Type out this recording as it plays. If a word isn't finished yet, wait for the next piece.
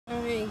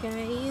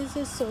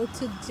Guys, so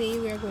today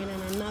we are going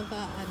on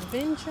another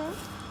adventure,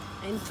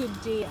 and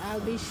today I'll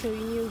be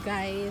showing you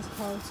guys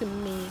how to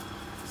make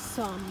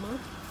some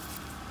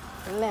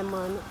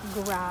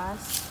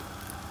lemongrass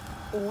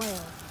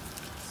oil.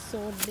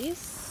 So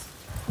this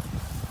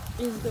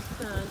is the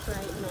plant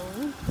right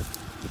now,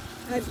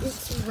 and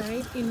it's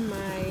right in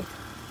my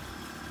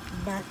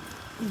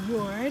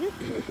backyard.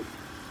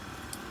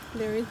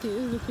 There it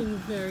is, looking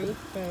very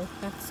well.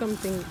 That's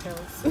something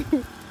else.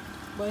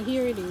 But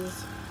here it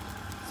is.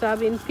 So I'll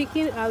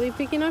be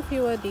picking a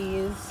few of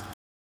these.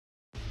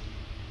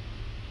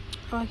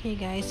 Okay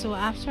guys, so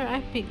after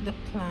I picked the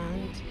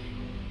plant,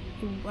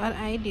 what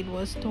I did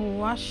was to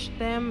wash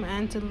them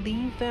and to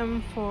leave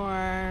them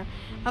for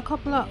a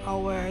couple of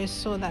hours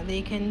so that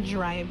they can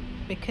dry,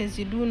 because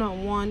you do not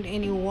want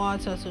any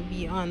water to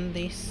be on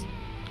this.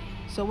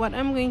 So what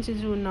I'm going to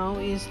do now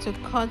is to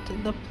cut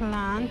the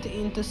plant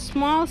into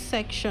small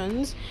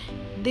sections.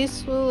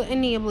 This will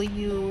enable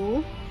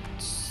you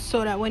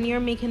so that when you're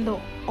making the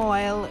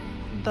oil,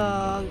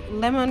 the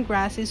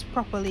lemongrass is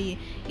properly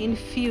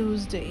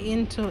infused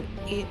into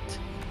it.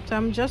 So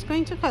I'm just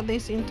going to cut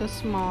this into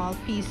small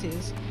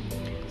pieces.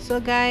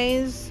 So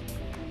guys,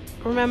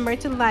 remember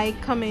to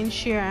like, comment,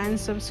 share, and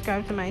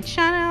subscribe to my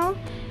channel.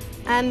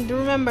 And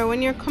remember,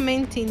 when you're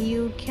commenting,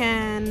 you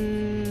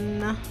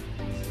can,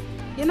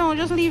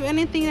 just leave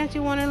anything that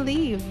you want to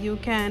leave. You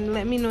can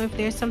let me know if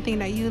there's something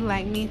that you'd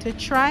like me to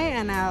try,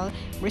 and I'll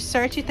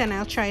research it and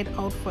I'll try it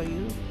out for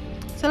you.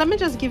 So let me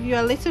just give you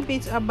a little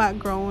bit of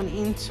background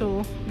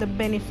into the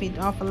benefit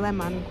of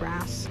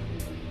lemongrass.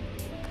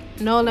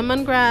 Now,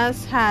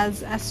 lemongrass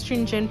has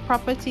astringent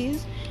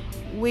properties,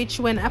 which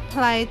when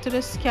applied to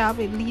the scalp,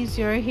 it leaves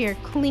your hair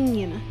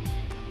clean.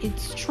 It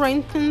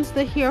strengthens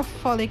the hair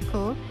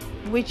follicle,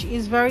 which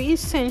is very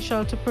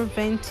essential to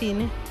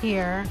preventing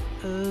hair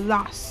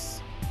loss.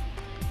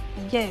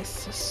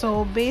 Yes,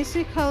 so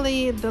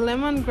basically the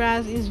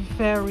lemongrass is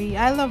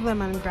I love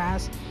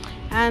lemongrass.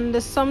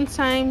 And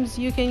sometimes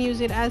you can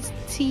use it as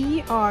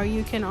tea, or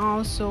you can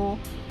also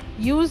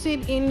use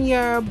it in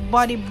your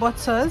body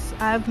butters.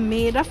 I've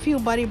made a few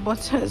body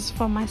butters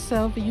for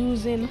myself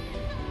using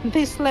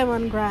this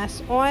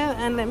lemongrass oil,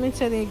 and let me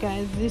tell you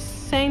guys, this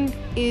scent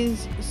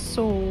is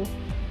so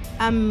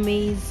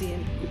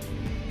amazing.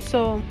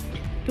 So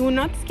do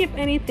not skip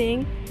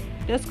anything,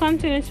 just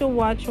continue to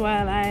watch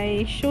while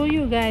I show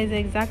you guys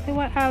exactly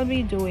what I'll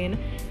be doing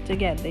to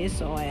get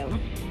this oil.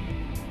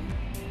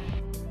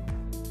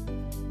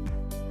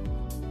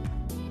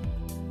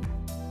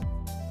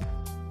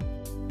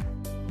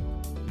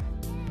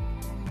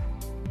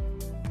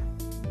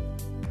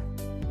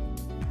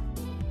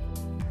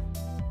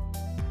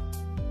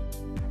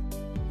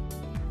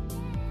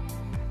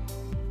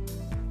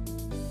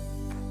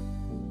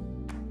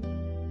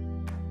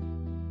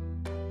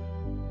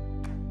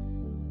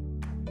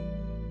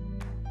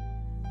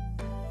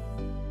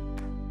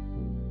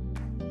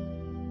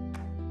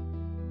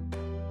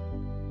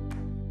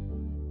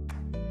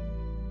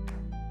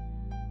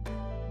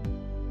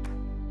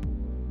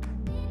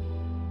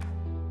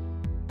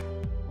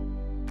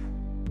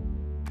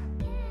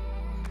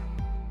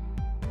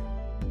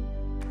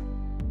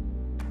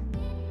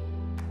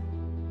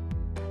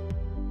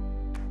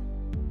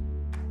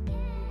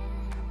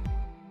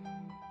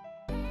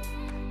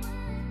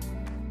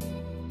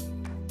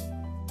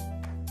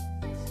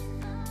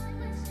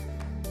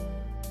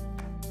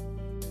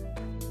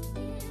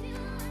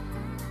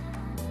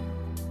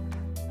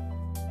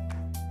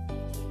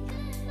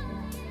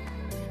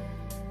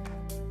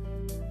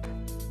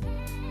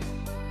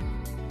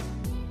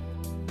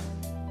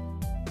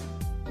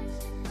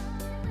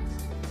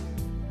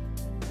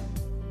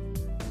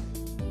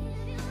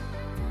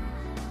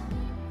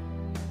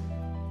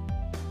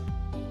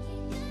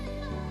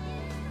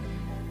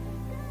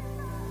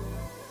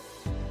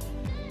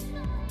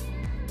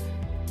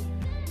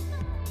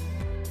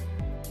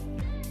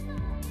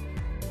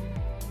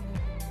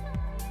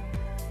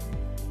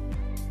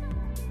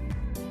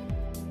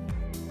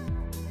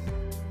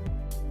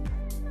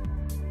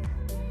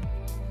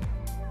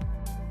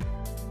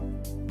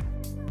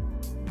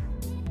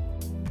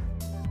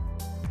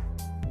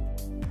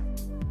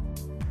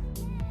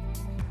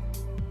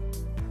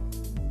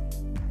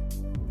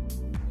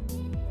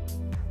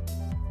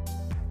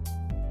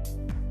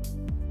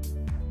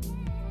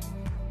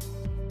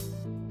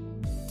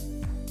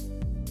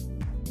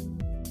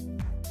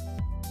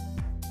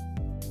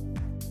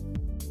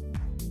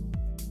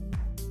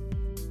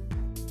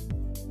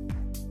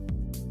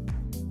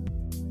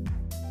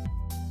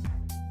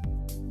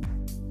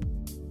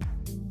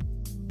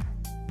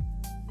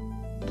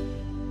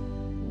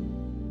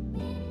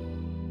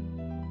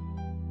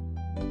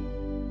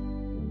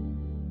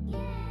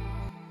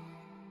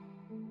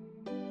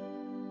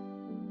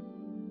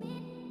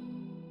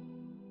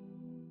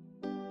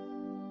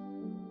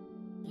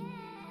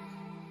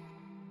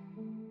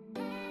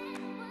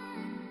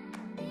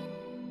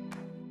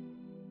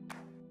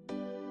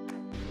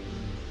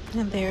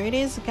 And there it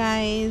is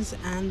guys,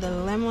 and the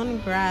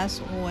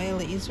lemongrass oil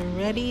is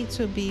ready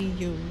to be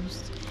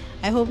used.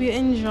 I hope you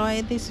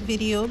enjoyed this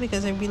video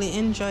because I really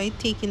enjoyed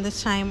taking the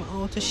time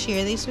out to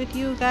share this with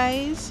you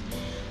guys.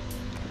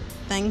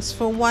 Thanks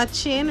for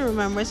watching.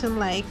 Remember to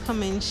like,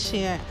 comment,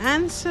 share,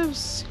 and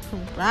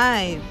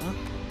subscribe.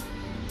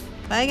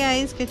 Bye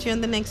guys, catch you on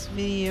the next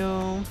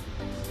video.